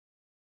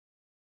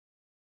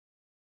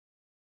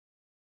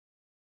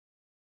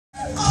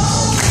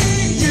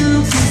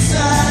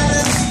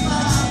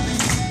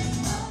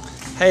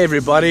Hey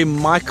everybody,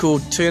 Michael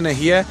Turner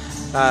here,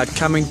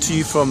 coming to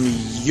you from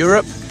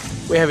Europe.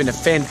 We're having a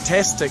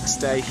fantastic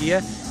stay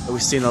here.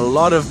 We've seen a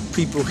lot of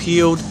people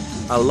healed,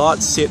 a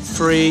lot set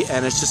free,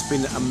 and it's just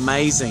been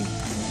amazing.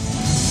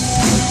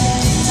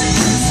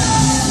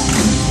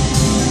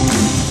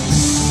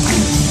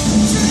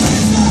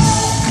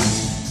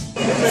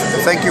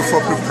 Thank you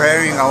for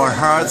preparing our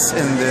hearts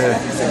in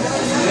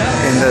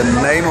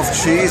the name of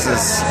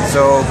Jesus.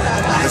 So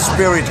the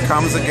Spirit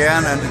comes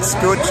again, and it's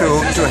good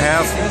to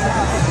have,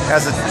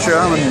 as a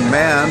German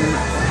man,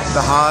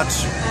 the heart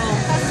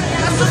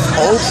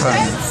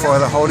open for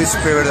the Holy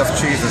Spirit of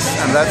Jesus.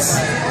 And that's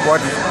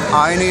what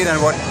I need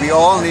and what we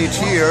all need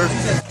here.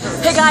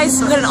 Hey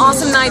guys, we had an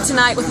awesome night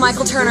tonight with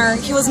Michael Turner.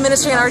 He was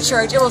ministering at our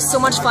church. It was so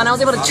much fun. I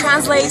was able to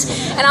translate,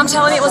 and I'm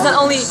telling you, it was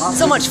not only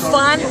so much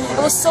fun,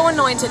 it was so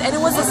anointed, and it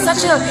was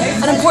such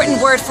an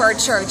important word for our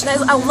church.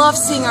 And I love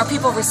seeing our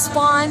people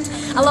respond.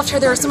 I loved how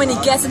there were so many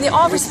guests, and they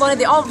all responded.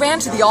 They all ran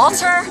to the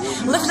altar,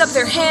 lifted up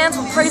their hands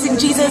while praising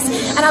Jesus,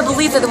 and I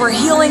believe that there were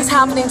healings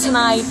happening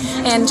tonight,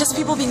 and just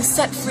people being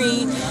set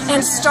free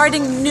and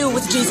starting new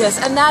with Jesus.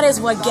 And that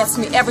is what gets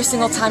me every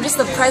single time, just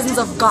the presence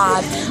of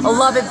God. I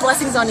love it.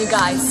 Blessings on you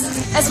guys.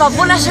 Es war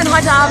wunderschön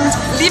heute Abend.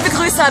 Liebe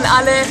Grüße an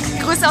alle.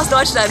 Grüße aus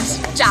Deutschland.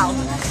 Ciao.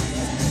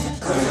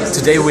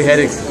 Today we had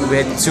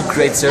two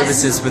great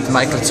services with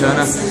Michael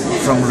Turner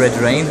from Red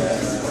Rain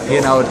here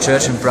in our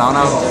church in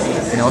Braunau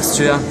in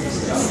Austria,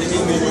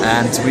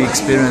 and we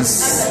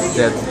experienced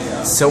that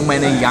so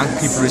many young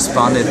people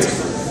responded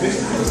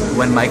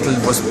when Michael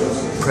was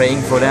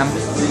praying for them.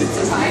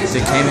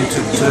 They came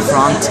to the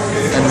front,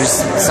 and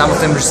some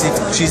of them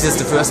received Jesus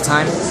the first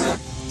time.